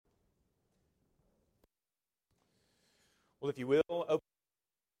Well, if you will, open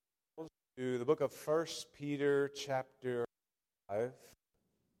to the book of 1 Peter chapter 5.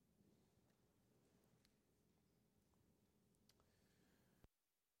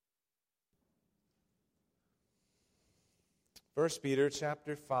 First Peter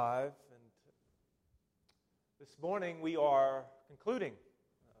chapter 5, and this morning we are concluding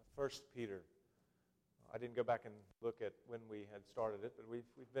 1 Peter. I didn't go back and look at when we had started it, but we've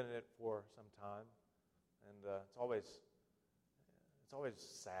been in it for some time, and it's always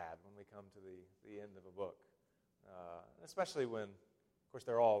sad when we come to the end of a book, especially when, of course,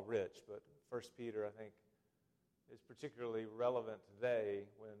 they're all rich, but 1 Peter, I think, is particularly relevant today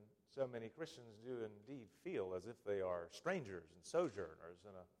when so many Christians do indeed feel as if they are strangers and sojourners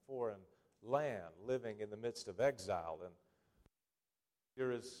in a foreign land, living in the midst of exile. And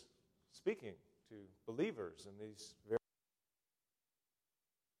Peter is speaking to believers in these very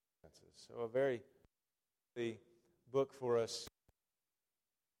circumstances. So a very the book for us,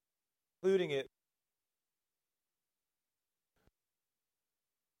 including it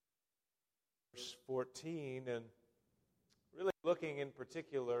verse 14, and really looking in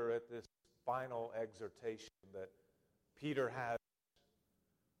particular at this final exhortation that Peter has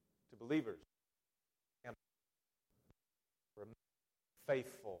to believers. And remain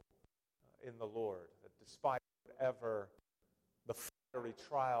faithful in the Lord, that despite whatever the fiery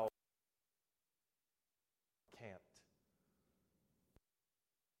trial can't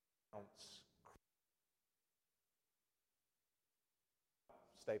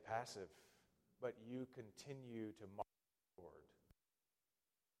stay passive, but you continue to march forward.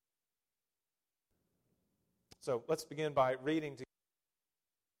 So let's begin by reading to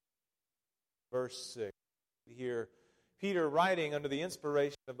verse 6. Here, Peter, writing under the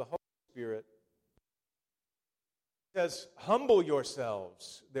inspiration of the Holy Spirit, says, "Humble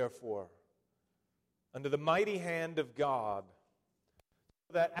yourselves, therefore, under the mighty hand of God,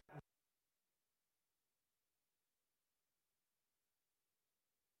 so that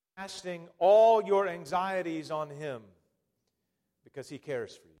casting all your anxieties on Him, because He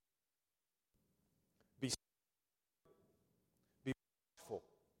cares for you. Be watchful.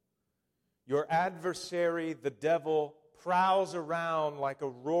 Your adversary, the devil, prowls around like a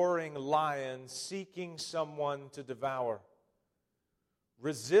roaring lion, seeking someone to devour.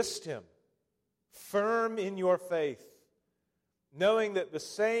 Resist him, firm in your faith, knowing that the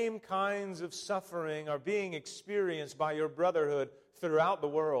same kinds of suffering are being experienced by your brotherhood throughout the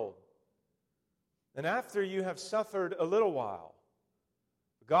world. And after you have suffered a little while,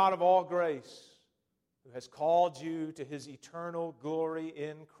 the God of all grace, who has called you to His eternal glory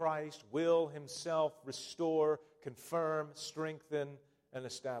in Christ, will Himself restore, confirm, strengthen, and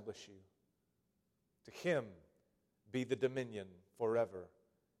establish you. To Him be the dominion forever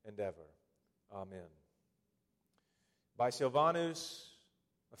and ever. Amen. By Silvanus,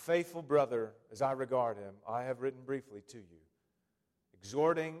 a faithful brother, as I regard him, I have written briefly to you,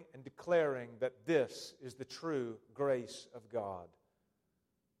 exhorting and declaring that this is the true grace of God.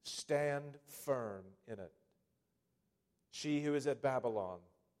 Stand firm in it. She who is at Babylon,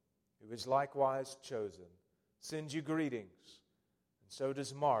 who is likewise chosen, sends you greetings, and so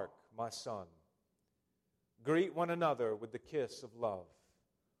does Mark, my son. Greet one another with the kiss of love.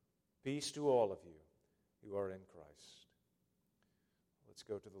 Peace to all of you who are in Christ." Let's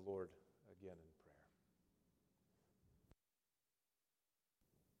go to the Lord again in prayer.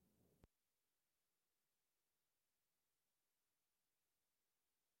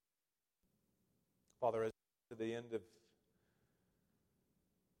 Father, as to the end of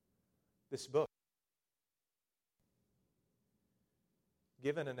this book,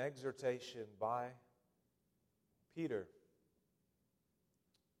 given an exhortation by Peter,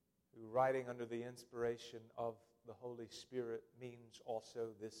 who, writing under the inspiration of the Holy Spirit, means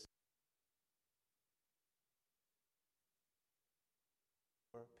also this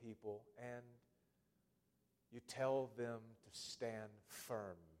for people, and you tell them to stand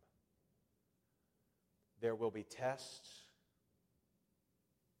firm. There will be tests,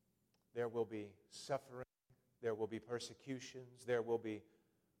 there will be suffering, there will be persecutions, there will be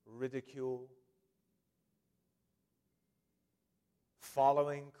ridicule.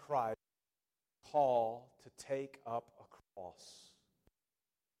 Following Christ, call to take up a cross.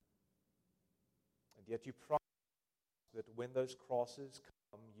 And yet you promise that when those crosses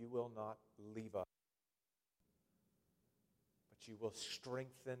come, you will not leave us, but you will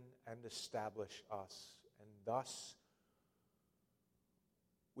strengthen and establish us. And thus,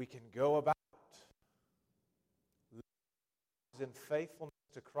 we can go about in faithfulness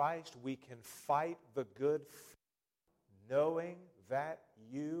to Christ. We can fight the good fight, knowing that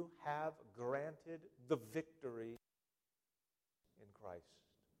you have granted the victory Christ.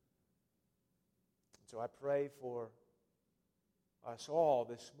 And so I pray for us all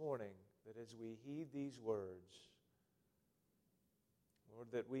this morning that as we heed these words, Lord,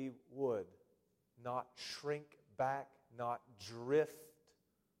 that we would not shrink back, not drift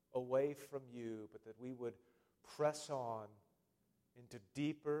away from you, but that we would press on into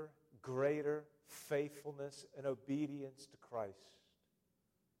deeper, greater faithfulness and obedience to Christ.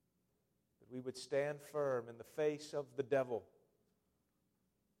 That we would stand firm in the face of the devil,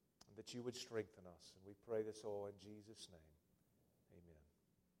 and that you would strengthen us. And we pray this all in Jesus' name. Amen.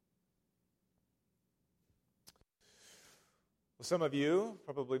 Well, some of you,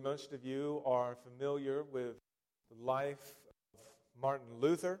 probably most of you, are familiar with the life of Martin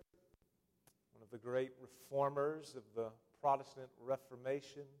Luther, one of the great reformers of the Protestant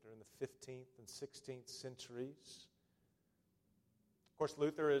Reformation during the 15th and 16th centuries. Of course,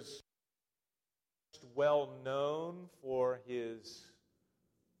 Luther is well known for his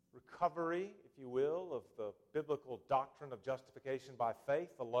recovery, if you will, of the biblical doctrine of justification by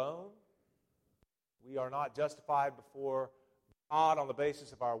faith alone. We are not justified before God on the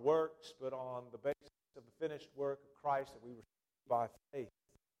basis of our works, but on the basis of the finished work of Christ that we receive by faith.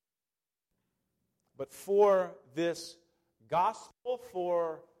 But for this gospel,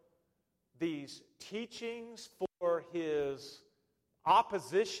 for these teachings, for his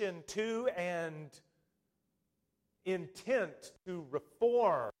opposition to and intent to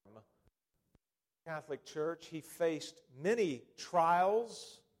reform the Catholic Church, he faced many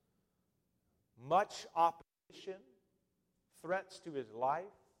trials, much opposition, threats to his life.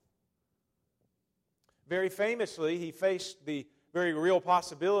 Very famously, he faced the very real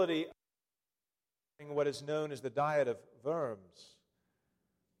possibility of what is known as the Diet of Worms.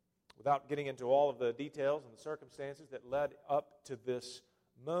 Without getting into all of the details and the circumstances that led up to this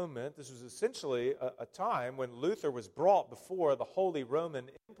moment, this was essentially a time when Luther was brought before the Holy Roman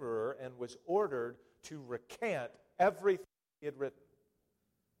Emperor and was ordered to recant everything he had written.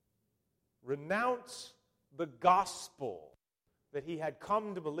 Renounce the gospel that he had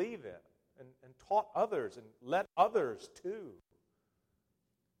come to believe in and taught others and led others to.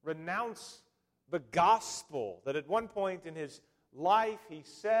 Renounce the gospel that at one point in his life he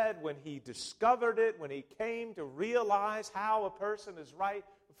said when he discovered it, when he came to realize how a person is right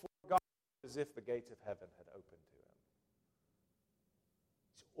before God, as if the gates of heaven had opened to him.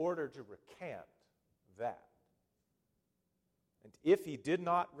 He's ordered to recant that. And if he did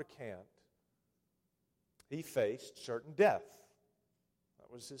not recant, he faced certain death. That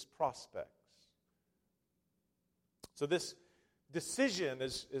was his prospects. So this decision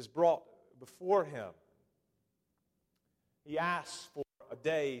is brought before him. He asks for a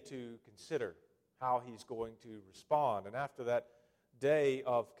day to consider how he's going to respond. And after that day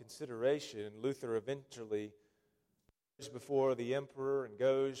of consideration, Luther eventually goes before the emperor and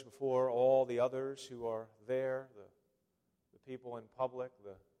goes before all the others who are there, the people in public,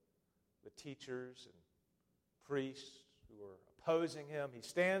 the teachers and priests who are opposing him. He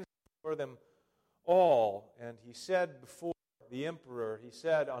stands before them all, and he said before the emperor, he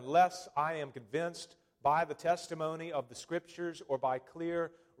said, "Unless I am convinced by the testimony of the Scriptures or by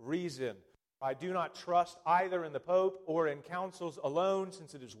clear reason, I do not trust either in the Pope or in councils alone,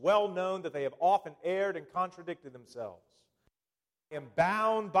 since it is well known that they have often erred and contradicted themselves. I am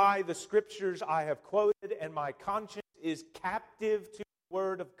bound by the Scriptures I have quoted, and my conscience is captive to the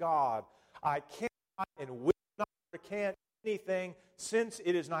Word of God. I cannot and will not recant anything, since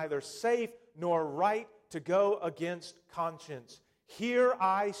it is neither safe nor right to go against conscience. Here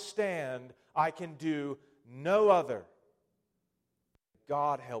I stand, I can do no other.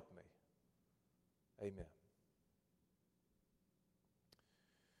 God help me. Amen."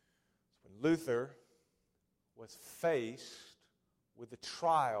 When Luther was faced with a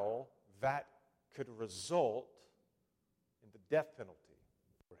trial that could result in the death penalty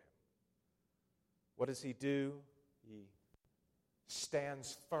for him, what does he do? He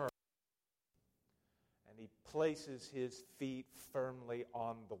stands firm. And he places his feet firmly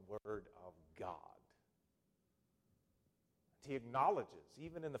on the Word of God. He acknowledges,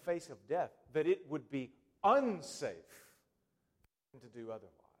 even in the face of death, that it would be unsafe to do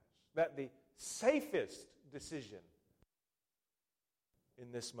otherwise. That the safest decision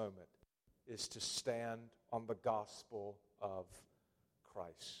in this moment is to stand on the gospel of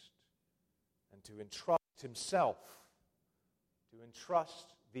Christ and to entrust himself, to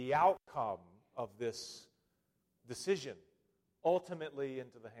entrust the outcome of this decision ultimately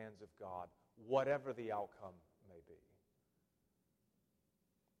into the hands of God, whatever the outcome may be.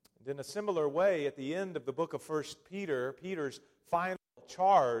 And in a similar way, at the end of the book of 1 Peter, Peter's final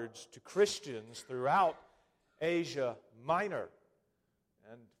charge to Christians throughout Asia Minor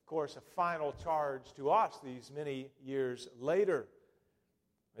course, a final charge to us these many years later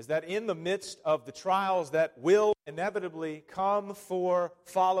is that in the midst of the trials that will inevitably come for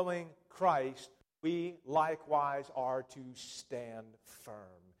following Christ, we likewise are to stand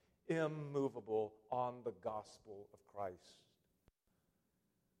firm, immovable on the gospel of Christ.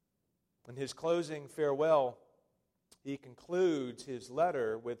 In his closing farewell, he concludes his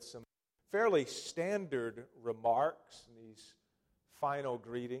letter with some fairly standard remarks in these final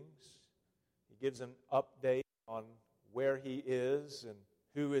greetings. He gives an update on where he is and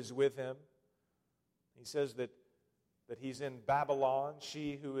who is with him. He says that he's in Babylon.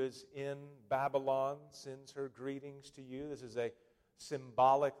 She who is in Babylon sends her greetings to you. This is a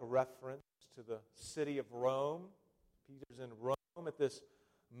symbolic reference to the city of Rome. Peter's in Rome at this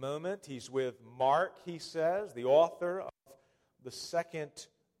moment. He's with Mark, he says, the author of the second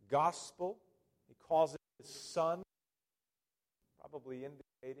gospel. He calls it his son, probably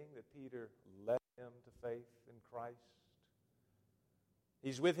indicating that Peter led him to faith in Christ.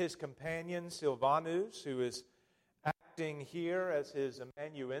 He's with his companion Silvanus, who is acting here as his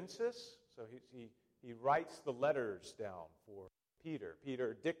amanuensis. So he writes the letters down for Peter.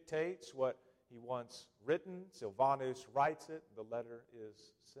 Peter dictates what he wants written. Silvanus writes it. The letter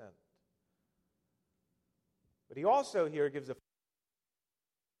is sent. But he also here gives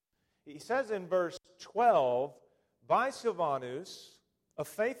he says in verse 12, by Silvanus, a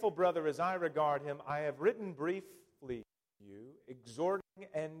faithful brother as I regard him, I have written briefly to you, exhorting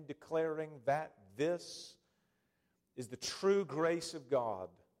and declaring that this is the true grace of God.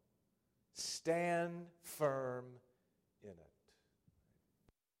 Stand firm in it.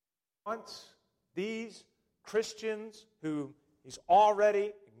 Once these Christians who he's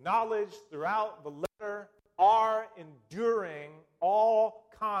already acknowledged throughout the letter are enduring all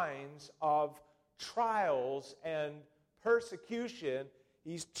kinds of trials and persecution,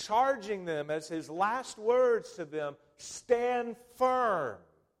 he's charging them as his last words to them, stand firm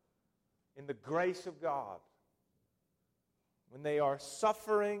in the grace of God. When they are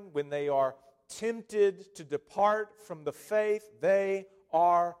suffering, when they are tempted to depart from the faith, they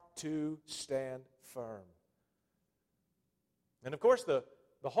are to stand firm. And of course, the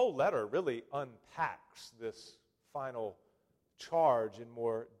whole letter really unpacks this final charge in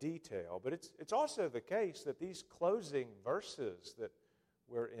more detail. But it's also the case that these closing verses that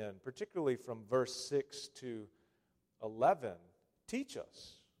we're in, particularly from verse 6 to 11, teach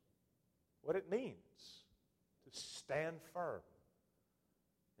us what it means to stand firm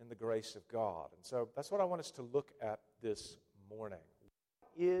in the grace of God. And so that's what I want us to look at this morning.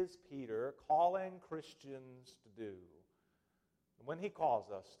 What is Peter calling Christians to do? And when he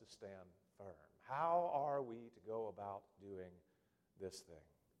calls us to stand firm, how are we to go about doing this thing?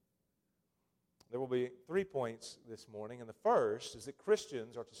 There will be 3 points this morning, and the first is that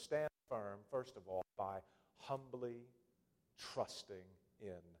Christians are to stand firm, first of all, by humbly trusting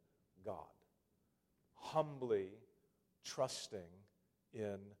in God. Humbly trusting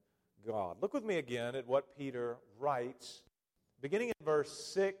in God. Look with me again at what Peter writes, beginning in verse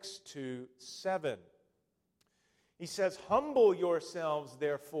 6 to 7. He says, humble yourselves,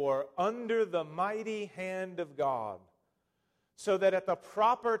 therefore, under the mighty hand of God, so that at the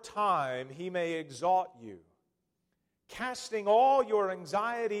proper time he may exalt you, casting all your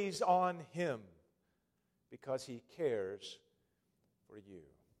anxieties on him, because he cares for you.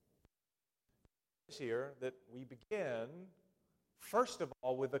 It's here that we begin, first of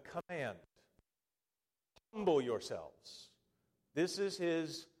all, with a command. Humble yourselves. This is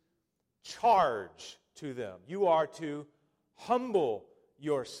his charge to them. You are to humble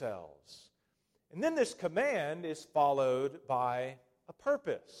yourselves. And then this command is followed by a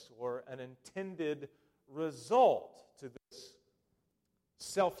purpose or an intended result to this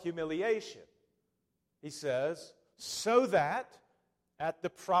self-humiliation. He says, so that at the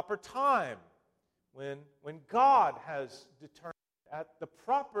proper time, when God has determined at the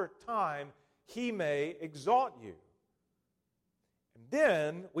proper time, he may exalt you. And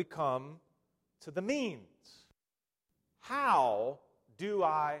then we come to the means. How do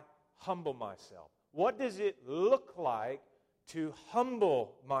I humble myself? What does it look like to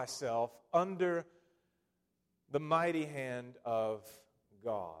humble myself under the mighty hand of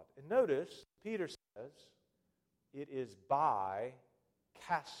God? And notice, Peter says, it is by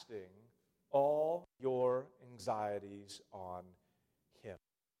casting all your anxieties on him.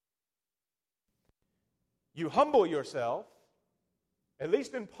 You humble yourself, at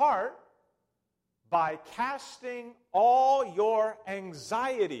least in part, by casting all your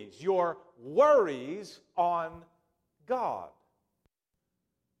anxieties, your worries on God.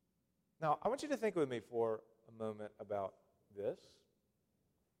 Now, I want you to think with me for a moment about this.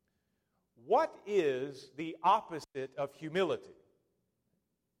 what is the opposite of humility?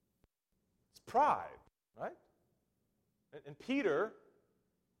 It's pride, right? And Peter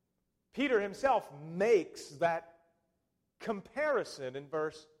himself makes that comparison in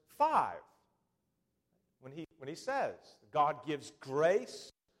verse 5 when he says, God gives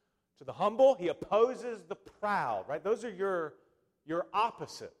grace to the humble, he opposes the proud, right? Those are your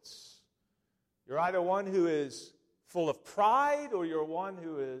opposites. You're either one who is full of pride or you're one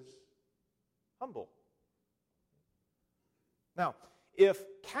who is humble. Now, if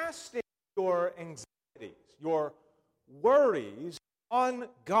casting your anxieties, your worries on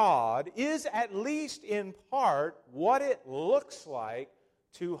God is at least in part what it looks like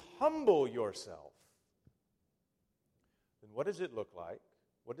to humble yourself, then what does it look like?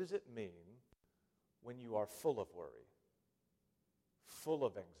 What does it mean when you are full of worry, full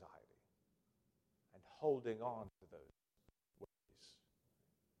of anxiety, and holding on to those worries?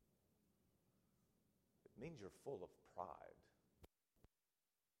 It means you're full of pride.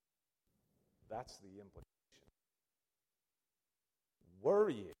 That's the implication.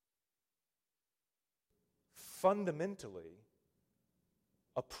 Worrying, fundamentally,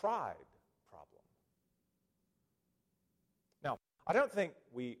 a pride problem. Now, I don't think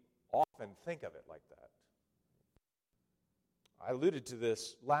we often think of it like that. I alluded to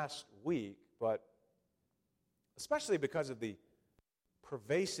this last week, but especially because of the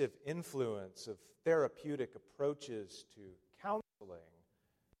pervasive influence of therapeutic approaches to counseling,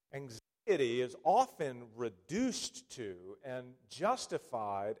 anxiety is often reduced to and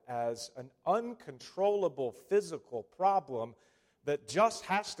justified as an uncontrollable physical problem that just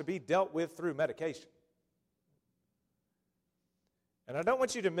has to be dealt with through medication. And I don't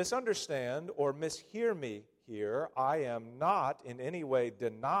want you to misunderstand or mishear me here. I am not in any way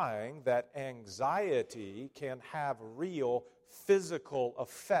denying that anxiety can have real physical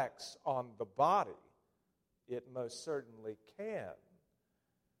effects on the body. It most certainly can.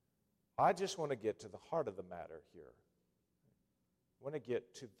 I just want to get to the heart of the matter here. I want to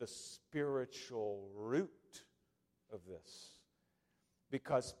get to the spiritual root of this.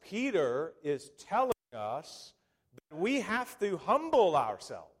 Because Peter is telling us that we have to humble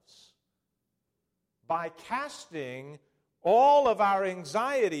ourselves by casting all of our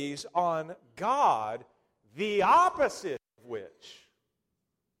anxieties on God, the opposite of which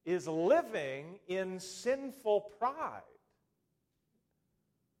is living in sinful pride.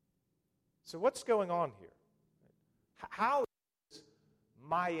 So what's going on here? How is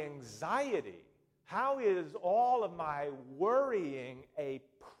my anxiety, how is all of my worrying a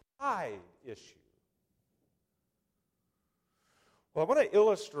pride issue? Well, I want to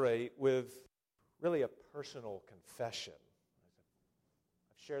illustrate with really a personal confession.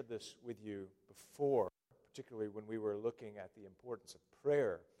 I've shared this with you before, particularly when we were looking at the importance of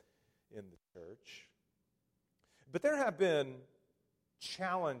prayer in the church. But there have been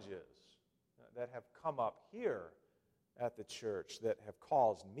challenges that have come up here at the church that have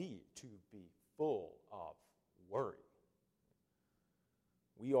caused me to be full of worry.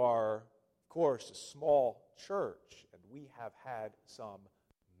 We are, of course, a small church, and we have had some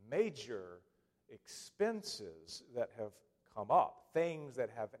major expenses that have come up, things that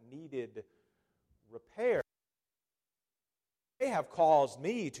have needed repair. They have caused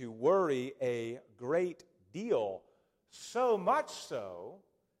me to worry a great deal, so much so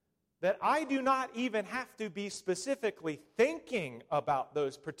that I do not even have to be specifically thinking about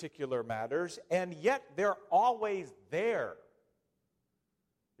those particular matters, and yet they're always there.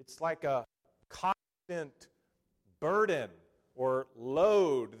 It's like a constant burden or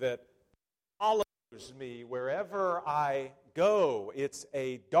load that follows me wherever I go. It's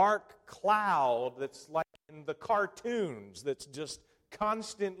a dark cloud that's like in the cartoons that's just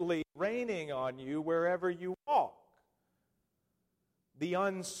constantly raining on you wherever you walk. The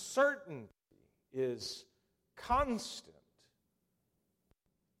uncertainty is constant.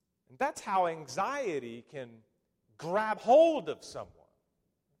 And that's how anxiety can grab hold of someone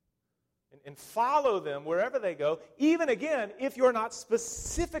and follow them wherever they go, even again, if you're not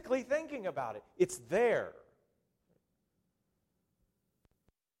specifically thinking about it. It's there.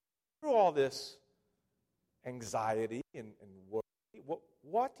 Through all this anxiety and worry,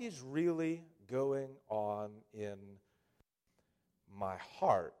 what is really going on in my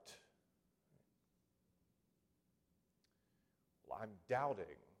heart? Well, I'm doubting.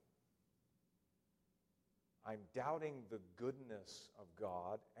 I'm doubting the goodness of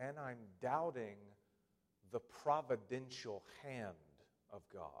God, and I'm doubting the providential hand of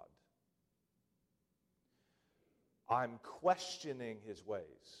God. I'm questioning His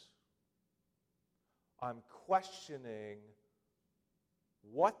ways. I'm questioning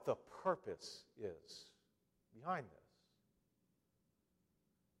what the purpose is behind this.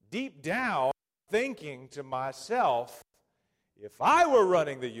 Deep down, thinking to myself, if I were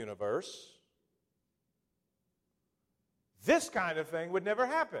running the universe, this kind of thing would never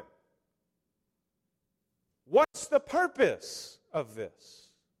happen. What's the purpose of this?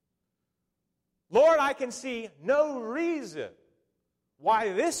 Lord, I can see no reason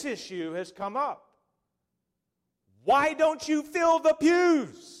why this issue has come up. Why don't you fill the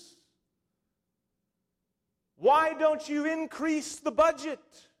pews? Why don't you increase the budget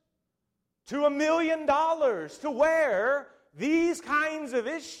to $1 million to where these kinds of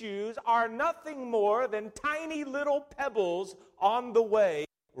issues are nothing more than tiny little pebbles on the way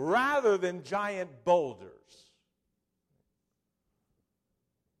rather than giant boulders?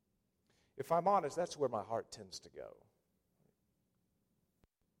 If I'm honest, that's where my heart tends to go.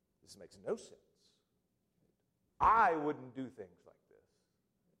 This makes no sense. I wouldn't do things like this.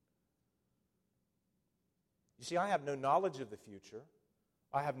 You see, I have no knowledge of the future.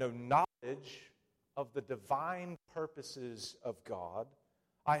 I have no knowledge of the divine purposes of God.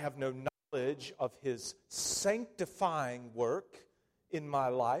 I have no knowledge of His sanctifying work in my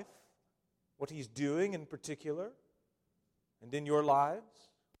life, what He's doing in particular, and in your lives.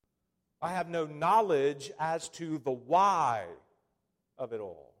 I have no knowledge as to the why of it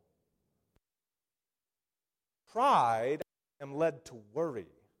all. Pride, I am led to worry.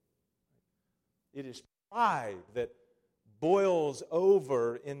 It is pride that boils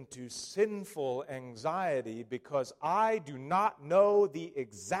over into sinful anxiety because I do not know the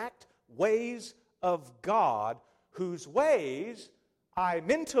exact ways of God, whose ways I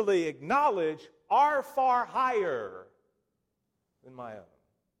mentally acknowledge are far higher than my own.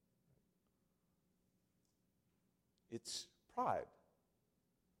 It's pride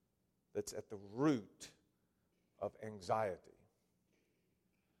that's at the root of anxiety.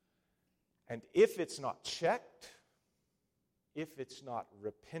 And if it's not checked, if it's not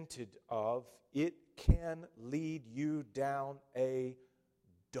repented of, it can lead you down a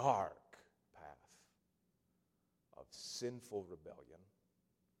dark path of sinful rebellion,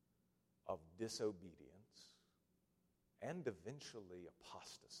 of disobedience, and eventually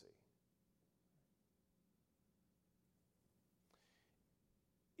apostasy.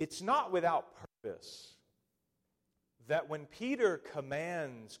 It's not without purpose that when Peter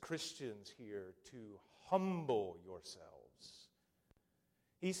commands Christians here to humble yourselves,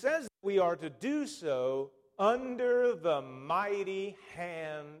 he says that we are to do so under the mighty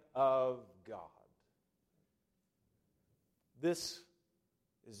hand of God. This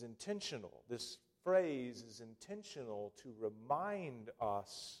is intentional. This phrase is intentional to remind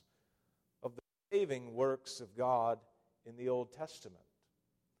us of the saving works of God in the Old Testament,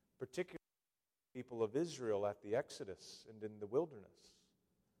 particularly the people of Israel at the Exodus and in the wilderness.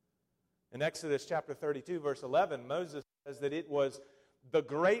 In Exodus chapter 32, verse 11, Moses says that it was the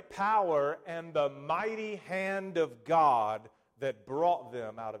great power and the mighty hand of God that brought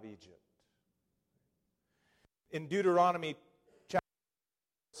them out of Egypt. In Deuteronomy chapter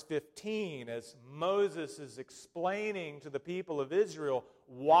 15, as Moses is explaining to the people of Israel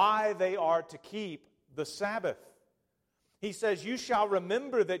why they are to keep the Sabbath, he says, "You shall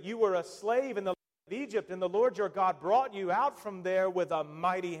remember that you were a slave in the land of Egypt, and the Lord your God brought you out from there with a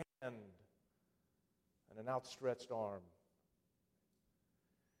mighty hand and an outstretched arm."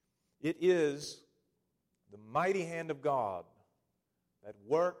 It is the mighty hand of God that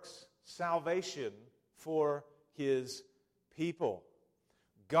works salvation for His people.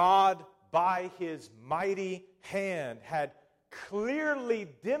 God, by His mighty hand, had clearly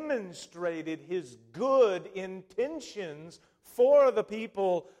demonstrated His good intentions for the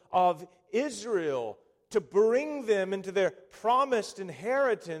people of Israel to bring them into their promised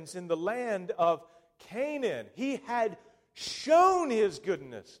inheritance in the land of Canaan. He had shown His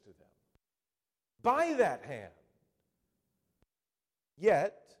goodness to them by that hand.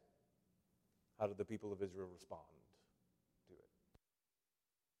 Yet, how did the people of Israel respond to it?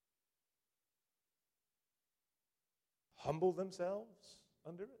 Humble themselves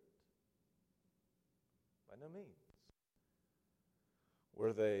under it? By no means.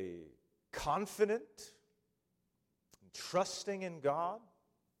 Were they confident and trusting in God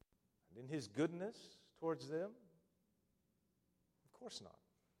and in His goodness towards them? Of course not.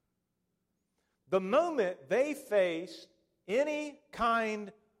 The moment they faced any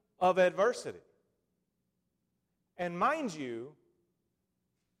kind of adversity, and mind you,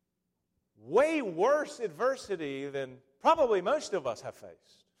 way worse adversity than probably most of us have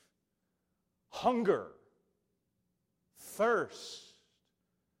faced. Hunger, thirst,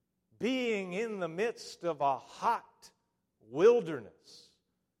 being in the midst of a hot wilderness.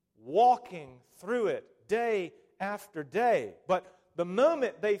 walking through it day after day. But the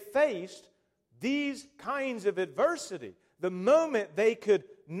moment they faced these kinds of adversity, the moment they could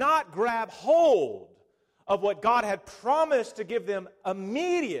not grab hold of what God had promised to give them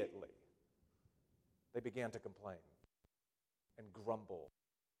immediately, they began to complain and grumble.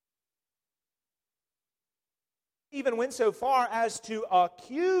 Even went so far as to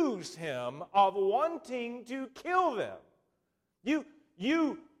accuse him of wanting to kill them.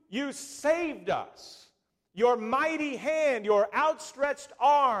 You saved us. Your mighty hand, your outstretched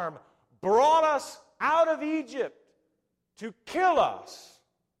arm brought us out of Egypt to kill us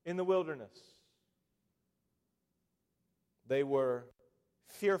in the wilderness. They were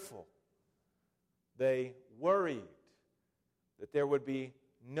fearful. They worried that there would be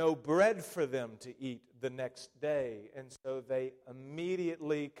no bread for them to eat the next day. And so they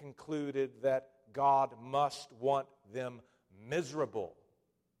immediately concluded that God must want them miserable.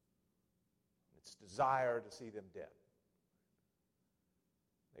 Its desire to see them dead.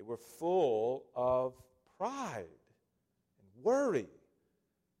 They were full of pride and worry.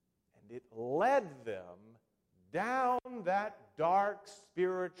 And it led them down that dark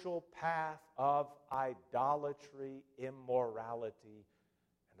spiritual path of idolatry, immorality,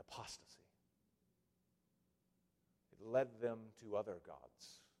 and apostasy. It led them to other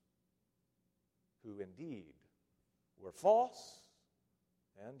gods, who indeed were false,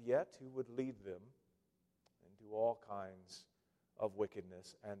 and yet who would lead them into all kinds of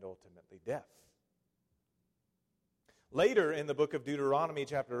wickedness and ultimately death. Later in the book of Deuteronomy,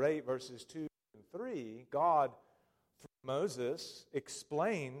 chapter 8, verses 2 and 3, God, through Moses,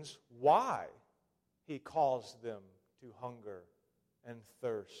 explains why he caused them to hunger and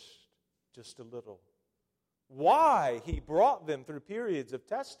thirst just a little. Why he brought them through periods of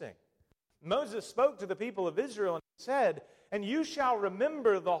testing. Moses spoke to the people of Israel and said, "And you shall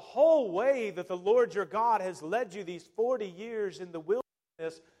remember the whole way that the Lord your God has led you these 40 years in the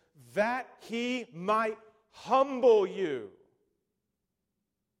wilderness, that he might humble you."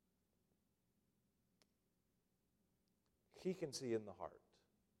 He can see in the heart.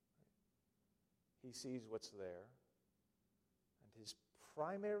 He sees what's there. And his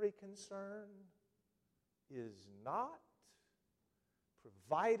primary concern is not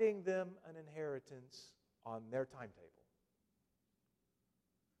providing them an inheritance on their timetable.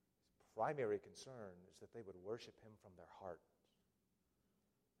 His primary concern is that they would worship him from their heart.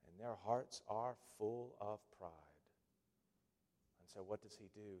 And their hearts are full of pride. And so what does he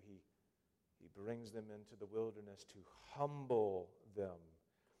do? He brings them into the wilderness to humble them,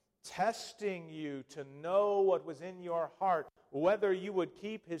 testing you to know what was in your heart, whether you would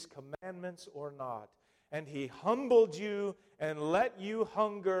keep his commandments or not. And he humbled you and let you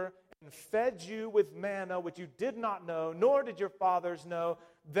hunger and fed you with manna, which you did not know, nor did your fathers know,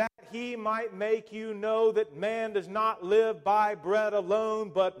 that he might make you know that man does not live by bread alone,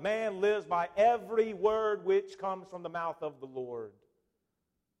 but man lives by every word which comes from the mouth of the Lord.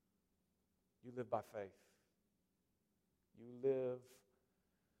 You live by faith. You live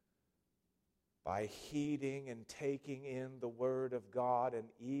by heeding and taking in the Word of God, and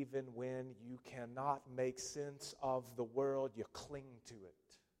even when you cannot make sense of the world, you cling to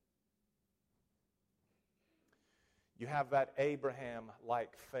it. You have that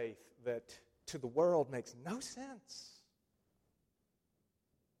Abraham-like faith that to the world makes no sense.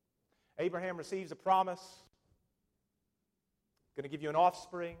 Abraham receives a promise, going to give you an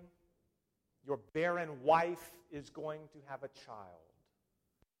offspring. Your barren wife is going to have a child.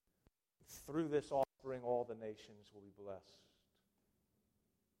 Through this offspring, all the nations will be blessed.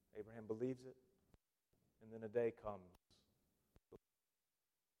 Abraham believes it, and then a day comes.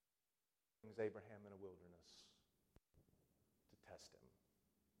 Brings Abraham in a wilderness to test him.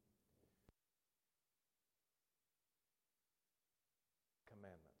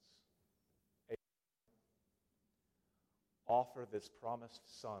 Commandments. Abraham, offer this promised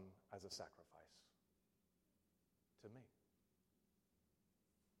son as a sacrifice to me.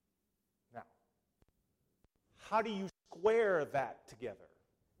 Now, how do you square that together?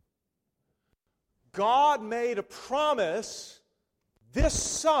 God made a promise. This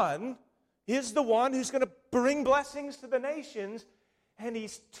son is the one who's going to bring blessings to the nations, and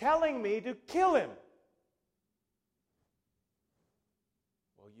he's telling me to kill him.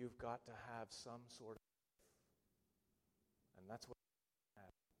 Well, you've got to have some sort of, and that's what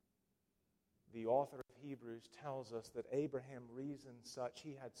the author of Hebrews tells us, that Abraham reasoned such.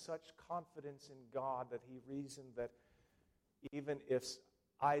 He had such confidence in God that he reasoned that even if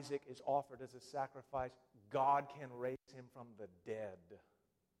Isaac is offered as a sacrifice, God can raise him from the dead.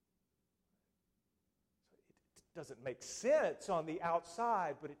 So Doesn't make sense on the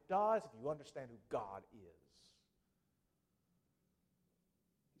outside, but it does if you understand who God is.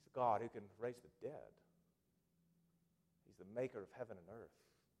 He's the God who can raise the dead. He's the maker of heaven and earth.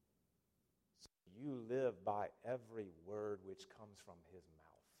 So you live by every word which comes from His mouth.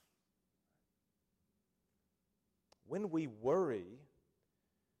 When we worry,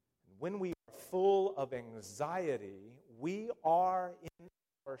 when we are full of anxiety, we are in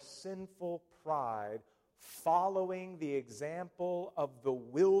our sinful pride following the example of the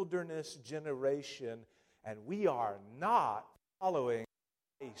wilderness generation, and we are not following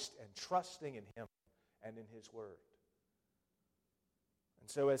Christ and trusting in Him and in His Word. And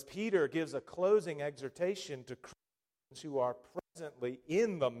so as Peter gives a closing exhortation to Christians who are presently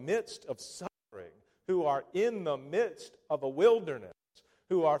in the midst of suffering, who are in the midst of a wilderness,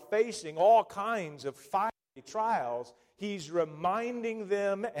 who are facing all kinds of fiery trials, he's reminding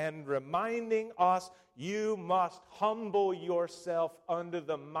them and reminding us, you must humble yourself under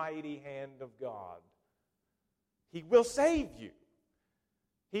the mighty hand of God. He will save you.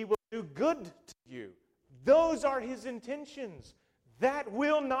 He will do good to you. Those are His intentions. That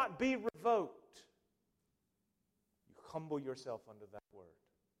will not be revoked. You humble yourself under that word.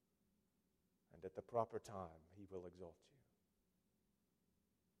 And at the proper time, He will exalt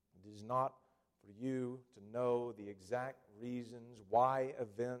you. It is not for you to know the exact reasons why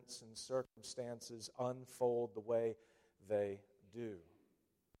events and circumstances unfold the way they do.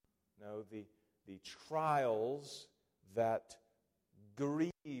 No, the trials that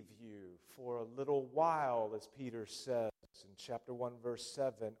grieve you for a little while, as Peter says in chapter 1, verse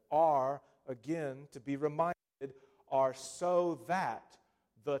 7, are, again, to be reminded, are so that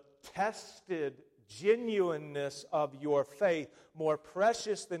the tested genuineness of your faith, more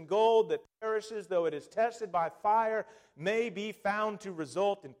precious than gold that perishes, though it is tested by fire, may be found to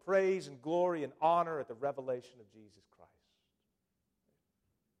result in praise and glory and honor at the revelation of Jesus Christ.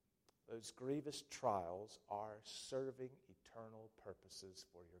 Those grievous trials are serving eternal purposes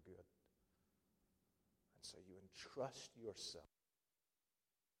for your good. And so you entrust yourself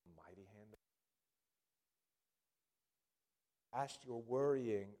in the mighty hand of God. Cast your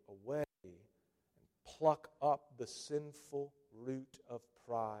worrying away and pluck up the sinful root of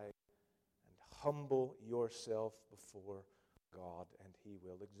pride and humble yourself before God, and He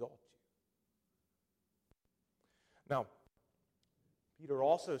will exalt you. Now, Peter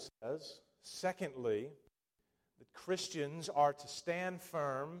also says, secondly, that Christians are to stand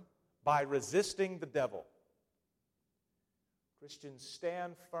firm by resisting the devil. Christians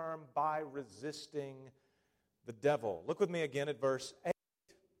stand firm by resisting the devil. Look with me again at verse 8.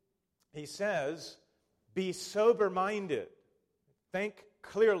 He says, be sober-minded. Think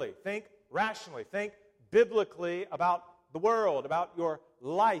clearly, think rationally, think biblically about the world, about your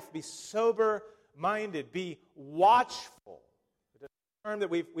life. Be sober-minded, be watchful. The term that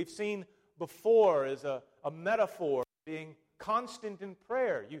we've seen before is a metaphor, being constant in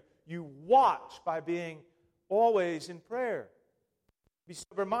prayer. You watch by being always in prayer. Be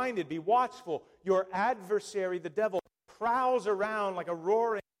sober-minded, be watchful. Your adversary, the devil, prowls around like a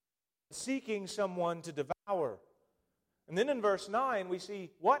roaring, seeking someone to devour. And then in verse 9, we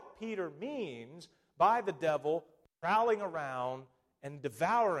see what Peter means by the devil prowling around and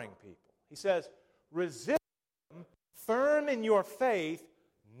devouring people. He says, resist him, firm in your faith,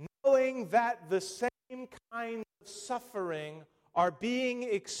 knowing that the same kinds of suffering are being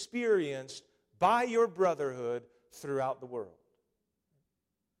experienced by your brotherhood throughout the world.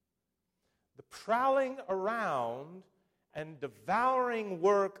 The prowling around and devouring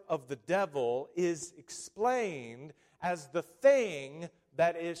work of the devil is explained as the thing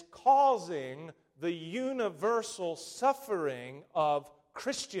that is causing the universal suffering of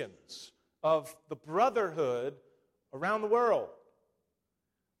Christians, of the brotherhood around the world.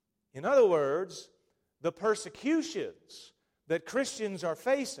 In other words, the persecutions that Christians are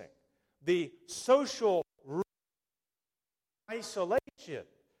facing, the social isolation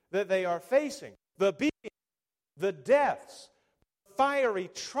that they are facing, the beating, the deaths, the fiery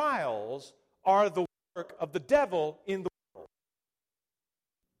trials are the work of the devil in the world.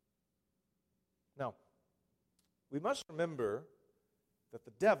 Now, we must remember that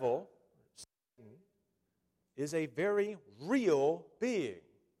the devil, Satan, is a very real being.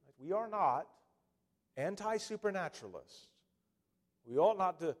 We are not anti-supernaturalists. We ought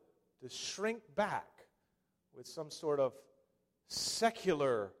not to shrink back with some sort of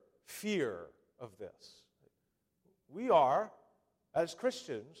secular fear of this. We are, as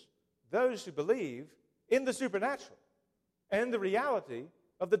Christians, those who believe in the supernatural and the reality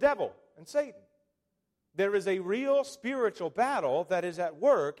of the devil and Satan. There is a real spiritual battle that is at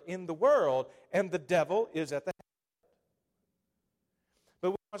work in the world, and the devil is at the head.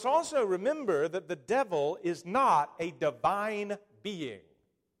 But we must also remember that the devil is not a divine being.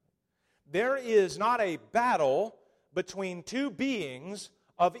 There is not a battle between two beings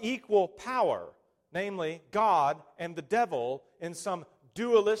of equal power, namely God and the devil, in some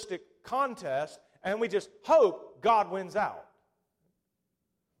dualistic contest, and we just hope God wins out.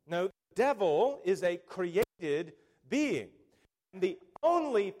 No, the devil is a created being. And the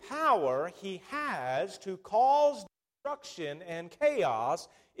only power he has to cause destruction and chaos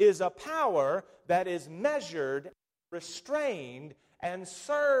is a power that is measured, restrained, and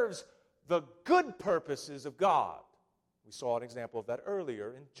serves the good purposes of God. We saw an example of that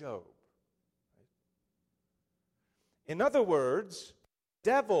earlier in Job. In other words,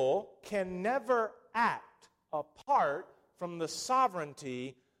 the devil can never act apart from the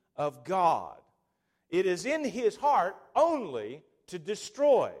sovereignty of God. It is in his heart only to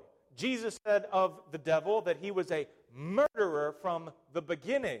destroy. Jesus said of the devil that he was a murderer from the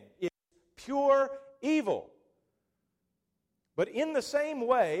beginning. It's pure evil. But in the same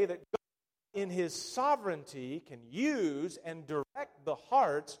way that God, in his sovereignty, can use and direct the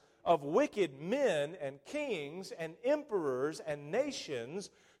hearts of wicked men and kings and emperors and nations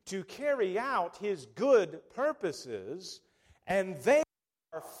to carry out his good purposes, and they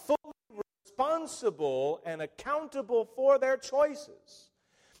are fully responsible and accountable for their choices.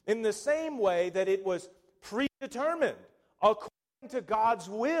 In the same way that it was predetermined, according to God's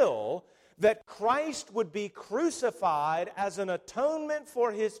will, that Christ would be crucified as an atonement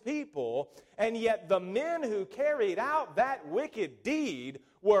for his people, and yet the men who carried out that wicked deed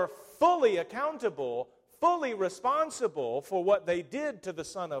were fully accountable, fully responsible for what they did to the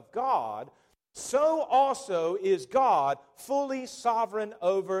Son of God, so also is God fully sovereign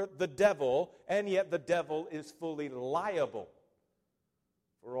over the devil, and yet the devil is fully liable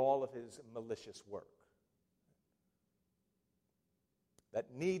for all of his malicious work.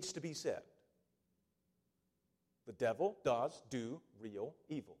 That needs to be said. The devil does do real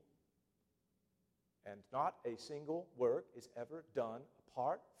evil. And not a single work is ever done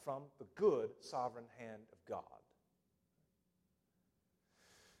apart from the good sovereign hand of God.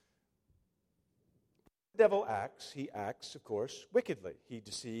 The devil acts, he acts, of course, wickedly. He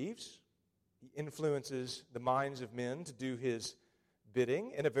deceives, he influences the minds of men to do his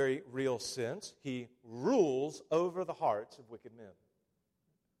bidding in a very real sense. He rules over the hearts of wicked men.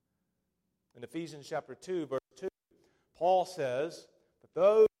 In Ephesians chapter 2, verse 2, Paul says that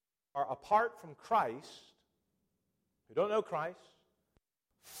those who are apart from Christ, who don't know Christ,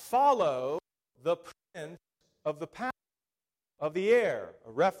 follow the prince of the power of the air,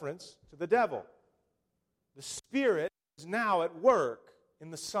 a reference to the devil. The Spirit is now at work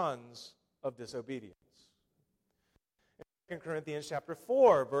in the sons of disobedience. In 2 Corinthians chapter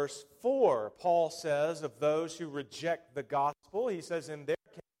 4, verse 4, Paul says of those who reject the gospel, he says, in their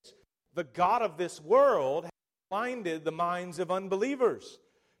case, the God of this world has blinded the minds of unbelievers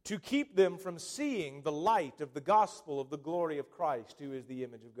to keep them from seeing the light of the gospel of the glory of Christ, who is the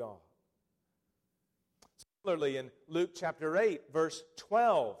image of God. Similarly, in Luke chapter 8, verse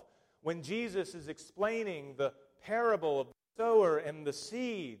 12, when Jesus is explaining the parable of the sower and the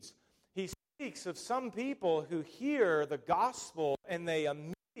seeds, he speaks of some people who hear the gospel and they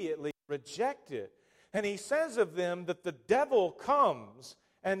immediately reject it. And he says of them that the devil comes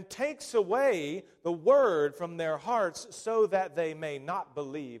and takes away the word from their hearts so that they may not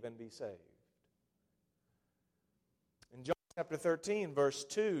believe and be saved. In John chapter 13, verse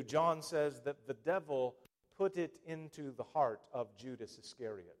 2, John says that the devil put it into the heart of Judas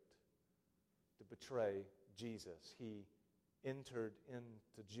Iscariot to betray Jesus. He entered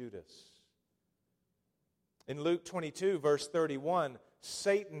into Judas. In Luke 22, verse 31,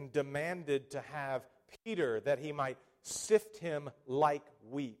 Satan demanded to have Peter that he might sift him like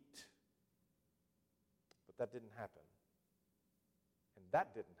wheat. But that didn't happen. And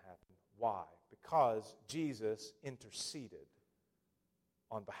that didn't happen. Why? Because Jesus interceded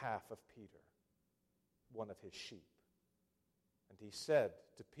on behalf of Peter, one of his sheep. And he said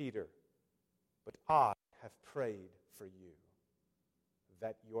to Peter, "But I have prayed for you,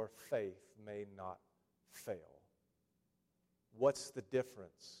 that your faith may not fail." What's the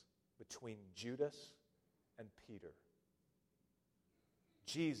difference between Judas and Peter?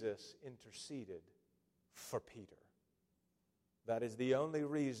 Jesus interceded for Peter. That is the only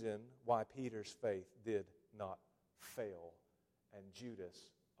reason why Peter's faith did not fail and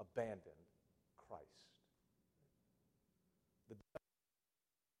Judas abandoned Christ.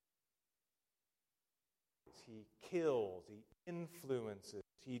 He kills, he influences.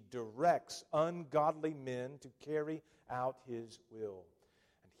 He directs ungodly men to carry out his will.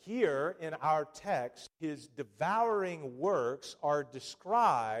 And here in our text, his devouring works are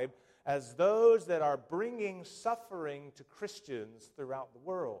described as those that are bringing suffering to Christians throughout the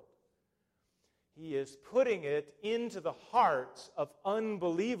world. He is putting it into the hearts of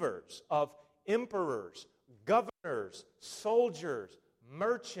unbelievers, of emperors, governors, soldiers,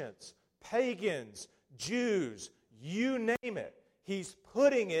 merchants, pagans, Jews, you name it. He's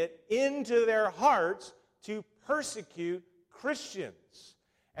putting it into their hearts to persecute Christians.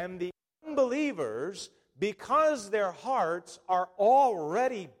 And the unbelievers, because their hearts are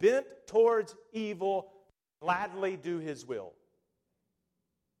already bent towards evil, gladly do his will.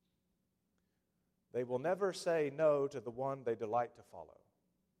 They will never say no to the one they delight to follow.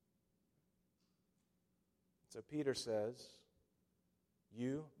 So Peter says,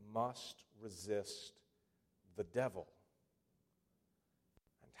 you must resist the devil.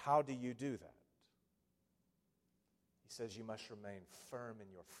 And how do you do that? He says you must remain firm in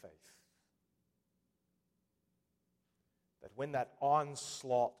your faith. That when that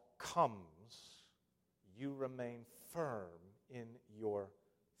onslaught comes, you remain firm in your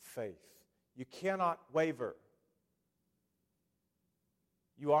faith. You cannot waver.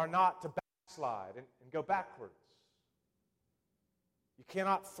 You are not to backslide and go backwards. You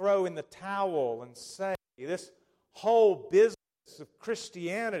cannot throw in the towel and say, this whole business of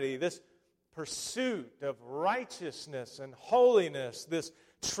Christianity, this pursuit of righteousness and holiness, this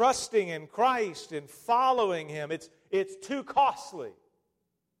trusting in Christ and following Him, it's too costly.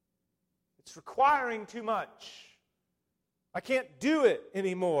 It's requiring too much. I can't do it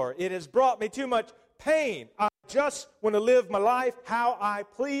anymore. It has brought me too much pain. I just want to live my life how I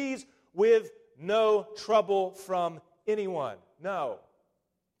please with no trouble from anyone. No,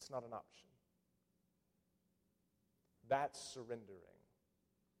 it's not an option. That's surrendering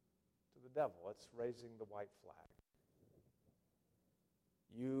to the devil. It's raising the white flag.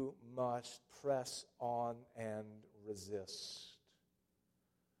 You must press on and resist.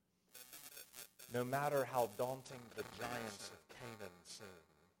 No matter how daunting the giants of Canaan seem.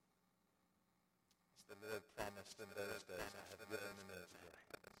 As the Lord promised in those days, I have given them into your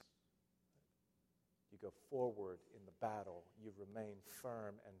hands. You go forward in the battle. You remain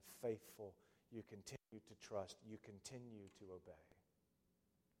firm and faithful. You continue to trust. You continue to obey.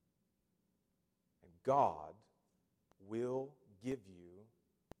 And God will give you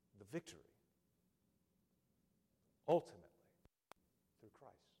the victory. Ultimately.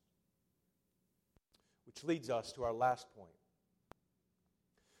 Which leads us to our last point.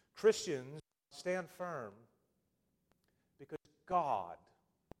 Christians stand firm because God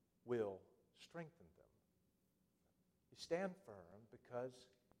will strengthen them. You stand firm because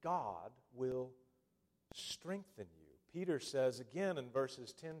God will strengthen you. Peter says again in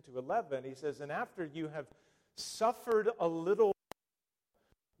verses 10 to 11, he says, and after you have suffered a little,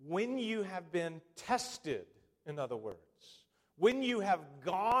 when you have been tested, in other words, when you have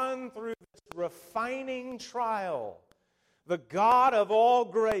gone through this refining trial, the God of all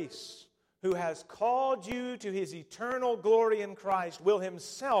grace, who has called you to His eternal glory in Christ, will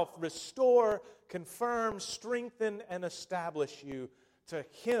Himself restore, confirm, strengthen, and establish you. To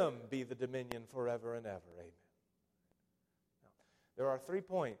Him be the dominion forever and ever. Amen. Now, there are 3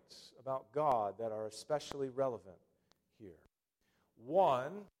 points about God that are especially relevant here.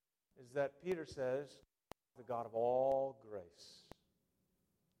 One is that Peter says, the God of all grace.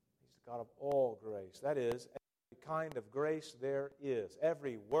 He's the God of all grace. That is, every kind of grace there is.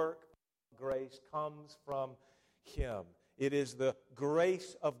 Every work of grace comes from Him. It is the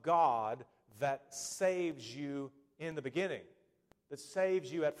grace of God that saves you in the beginning, that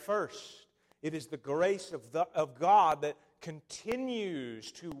saves you at first. It is the grace of God that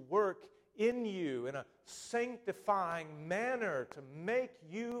continues to work in you in a sanctifying manner to make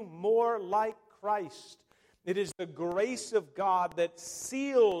you more like Christ. It is the grace of God that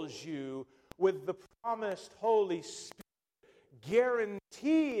seals you with the promised Holy Spirit,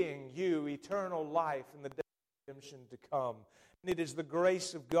 guaranteeing you eternal life in the day of redemption to come. And it is the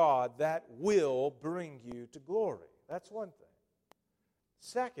grace of God that will bring you to glory. That's one thing.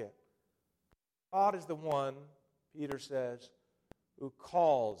 Second, God is the one, Peter says, who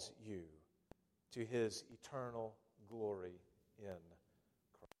calls you to His eternal glory in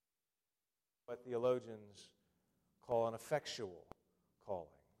Christ. What theologians call an effectual calling.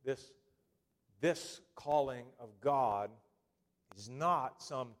 This calling of God is not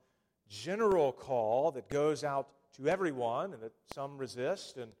some general call that goes out to everyone and that some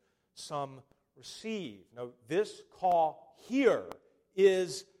resist and some receive. No, this call here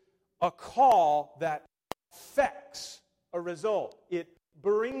is a call that affects a result. It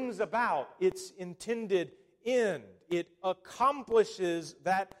brings about its intended end. It accomplishes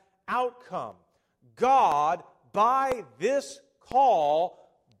that outcome. God, by this call,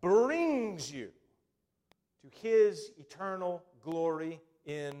 brings you to His eternal glory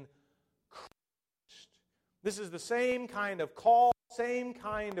in Christ. This is the same kind of call, same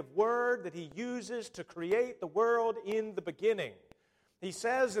kind of word that He uses to create the world in the beginning. He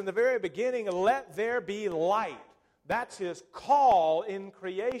says in the very beginning, "Let there be light." That's His call in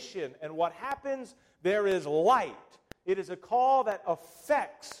creation. And what happens? There is light. It is a call that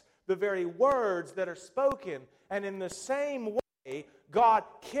affects the very words that are spoken. And in the same way, God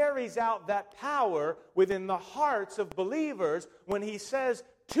carries out that power within the hearts of believers when He says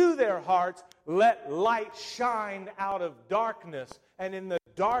to their hearts, "Let light shine out of darkness." And in the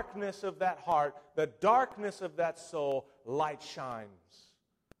darkness of that heart, the darkness of that soul, light shines.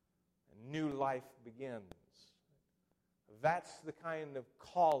 And new life begins. That's the kind of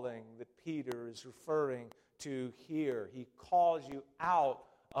calling that Peter is referring to here. He calls you out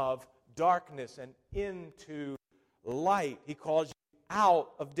of darkness and into light. He calls you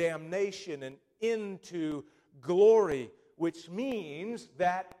out of damnation and into glory, which means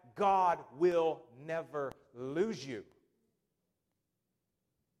that God will never lose you.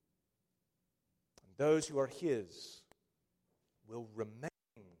 And those who are His will remain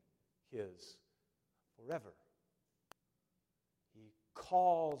His forever. He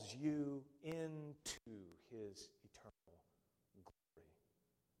calls you into His eternal glory.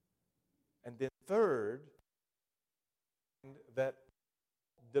 And then third, that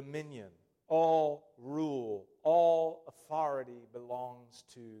dominion, all rule, all authority belongs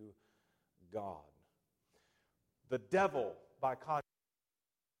to God. The devil, by contrast,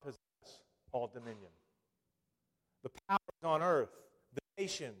 possesses all dominion. The powers on earth, the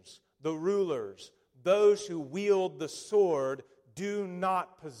nations, the rulers, those who wield the sword do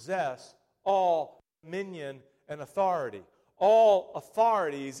not possess all dominion and authority. All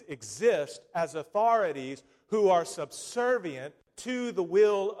authorities exist as authorities who are subservient to the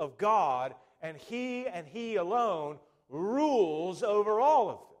will of God, and He alone rules over all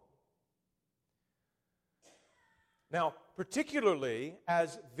of them. Now, particularly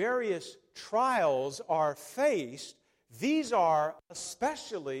as various trials are faced, these are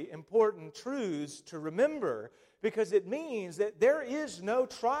especially important truths to remember, because it means that there is no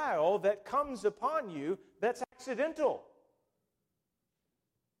trial that comes upon you that's accidental.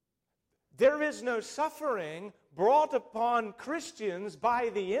 There is no suffering brought upon Christians by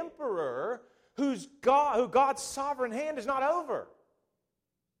the emperor who God's sovereign hand is not over,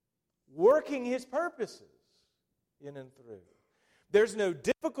 working His purposes in and through. There's no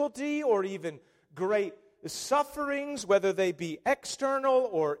difficulty or even great sufferings, whether they be external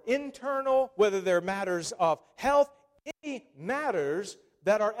or internal, whether they're matters of health, any matters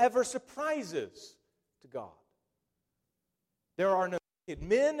that are ever surprises to God. There are no wicked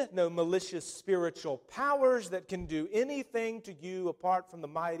men, no malicious spiritual powers that can do anything to you apart from the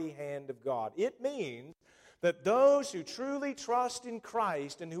mighty hand of God. It means that those who truly trust in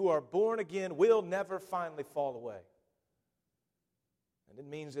Christ and who are born again will never finally fall away. And it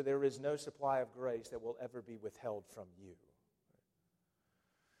means that there is no supply of grace that will ever be withheld from you.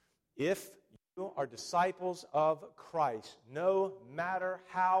 If you are disciples of Christ, no matter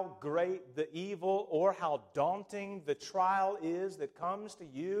how great the evil or how daunting the trial is that comes to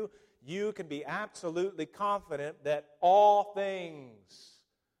you, you can be absolutely confident that all things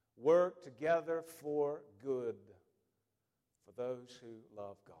work together for good for those who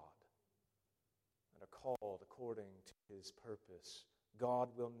love God and are called according to His purpose. God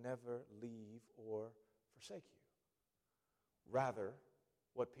will never leave or forsake you. Rather,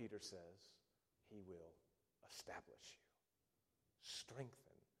 what Peter says, He will establish you, strengthen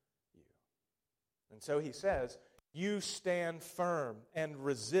you. And so he says, you stand firm and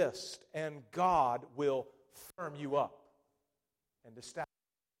resist, and God will firm you up and establish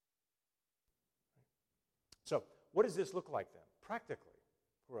you. So, what does this look like then, practically,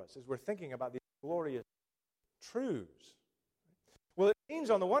 for us, as we're thinking about these glorious truths? Well, it means,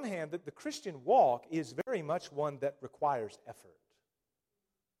 on the one hand, that the Christian walk is very much one that requires effort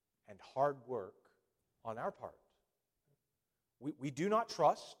and hard work on our part. We do not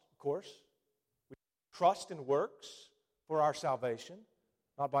trust, of course. We trust in works for our salvation,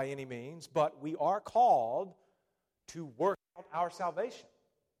 not by any means, but we are called to work out our salvation,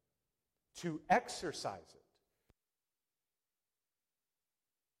 to exercise it.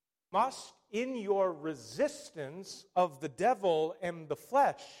 Must, in your resistance of the devil and the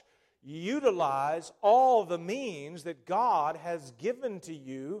flesh, utilize all the means that God has given to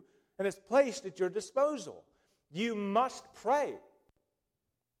you and has placed at your disposal. You must pray.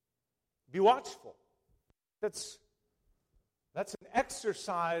 Be watchful. That's an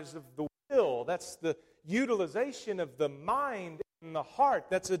exercise of the will. That's the utilization of the mind and the heart.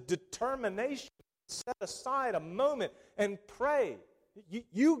 That's a determination to set aside a moment and pray.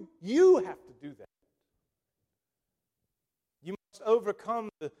 You have to do that. You must overcome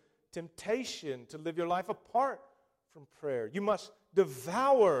the temptation to live your life apart from prayer. You must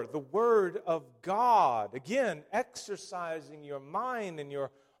devour the Word of God. Again, exercising your mind and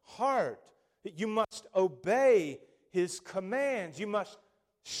your heart. You must obey His commands. You must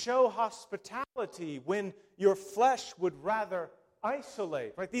show hospitality when your flesh would rather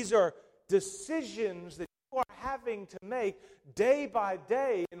isolate. Right? These are decisions that you are having to make day by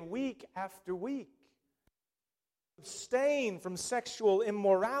day and week after week. Abstain from sexual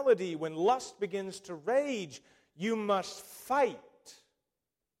immorality. When lust begins to rage, you must fight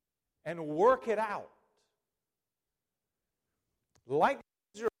and work it out. Like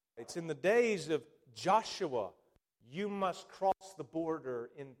the Israelites in the days of Joshua, you must cross the border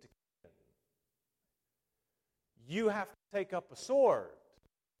into Canaan. You have to take up a sword.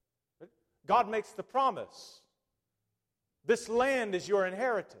 God makes the promise. This land is your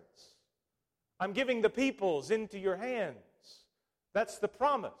inheritance. I'm giving the peoples into your hands. That's the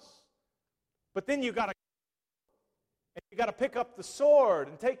promise. But then you got to pick up the sword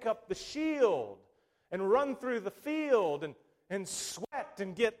and take up the shield and run through the field and sweat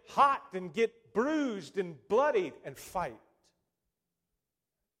and get hot and get bruised and bloodied and fight.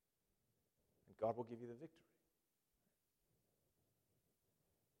 And God will give you the victory.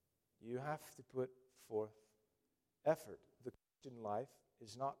 You have to put forth effort. The Christian life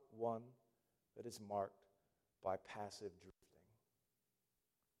is not one that is marked by passive drifting.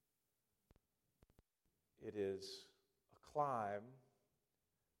 It is a climb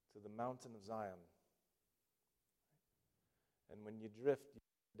to the mountain of Zion. And when you drift, you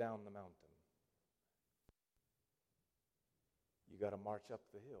go down the mountain. You got to march up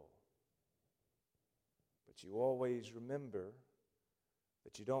the hill. But you always remember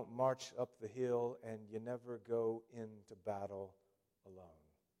that you don't march up the hill and you never go into battle alone.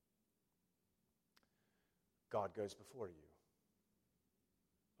 God goes before you.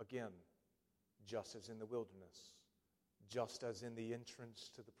 Again, just as in the wilderness, just as in the entrance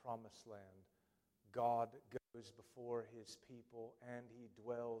to the promised land, God goes before His people and He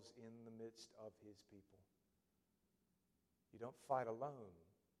dwells in the midst of His people. You don't fight alone.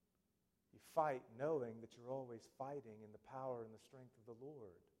 You fight knowing that you're always fighting in the power and the strength of the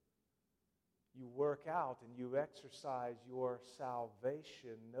Lord. You work out and you exercise your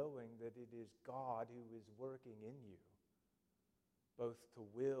salvation knowing that it is God who is working in you, both to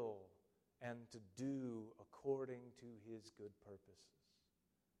will and to do according to His good purposes.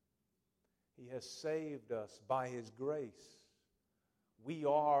 He has saved us by His grace. We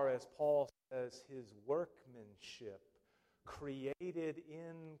are, as Paul says, His workmanship, created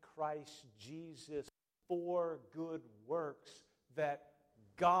in Christ Jesus for good works that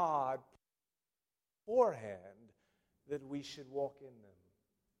God beforehand that we should walk in them.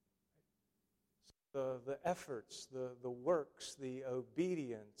 The efforts, the works, the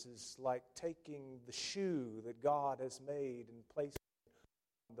obedience is like taking the shoe that God has made and placing it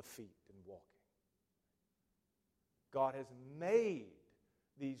on the feet and walking. God has made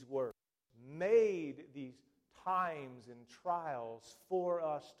these works, made these times and trials for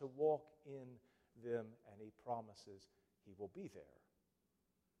us to walk in them, and He promises He will be there,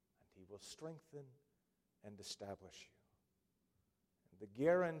 and He will strengthen and establish you. And the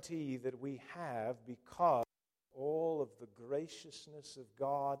guarantee that we have because of all of the graciousness of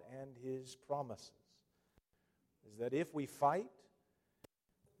God and His promises is that if we fight,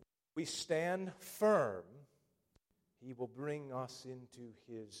 we stand firm, He will bring us into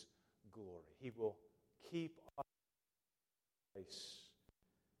His glory. He will keep us in place,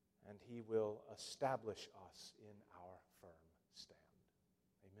 and He will establish us in our firm stand.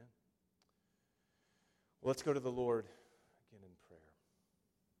 Amen. Well, let's go to the Lord again in prayer.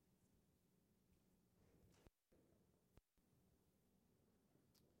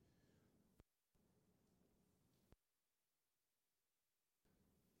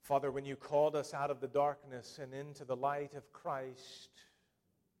 Father, when you called us out of the darkness and into the light of Christ,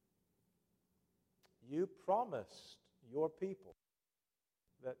 you promised your people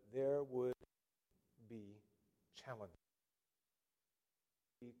that there would be challenges,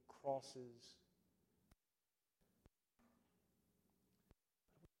 crosses.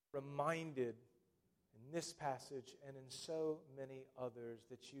 Reminded in this passage and in so many others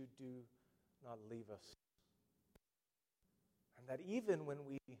that you do not leave us. And that even when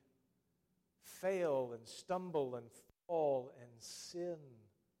we fail and stumble and fall and sin.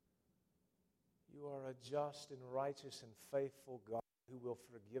 You are a just and righteous and faithful God who will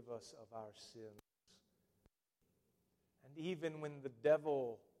forgive us of our sins. And even when the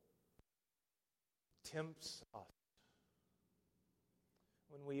devil tempts us,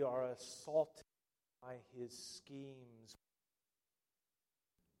 when we are assaulted by his schemes,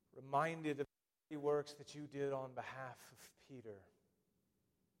 reminded of the works that you did on behalf of Peter,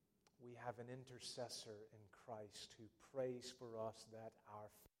 we have an intercessor in Christ who prays for us that our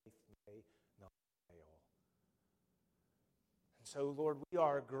faith may not fail. And so, Lord, we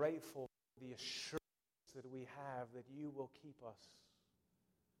are grateful for the assurance that we have that you will keep us.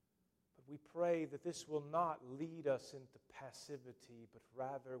 But we pray that this will not lead us into passivity, but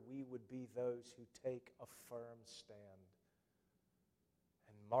rather we would be those who take a firm stand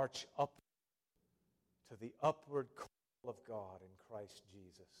and march up to the upward call of God in Christ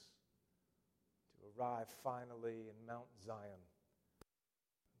Jesus, to arrive finally in Mount Zion,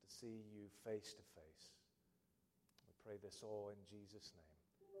 to see you face to face. We pray this all in Jesus'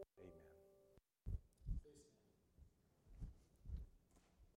 name. Amen.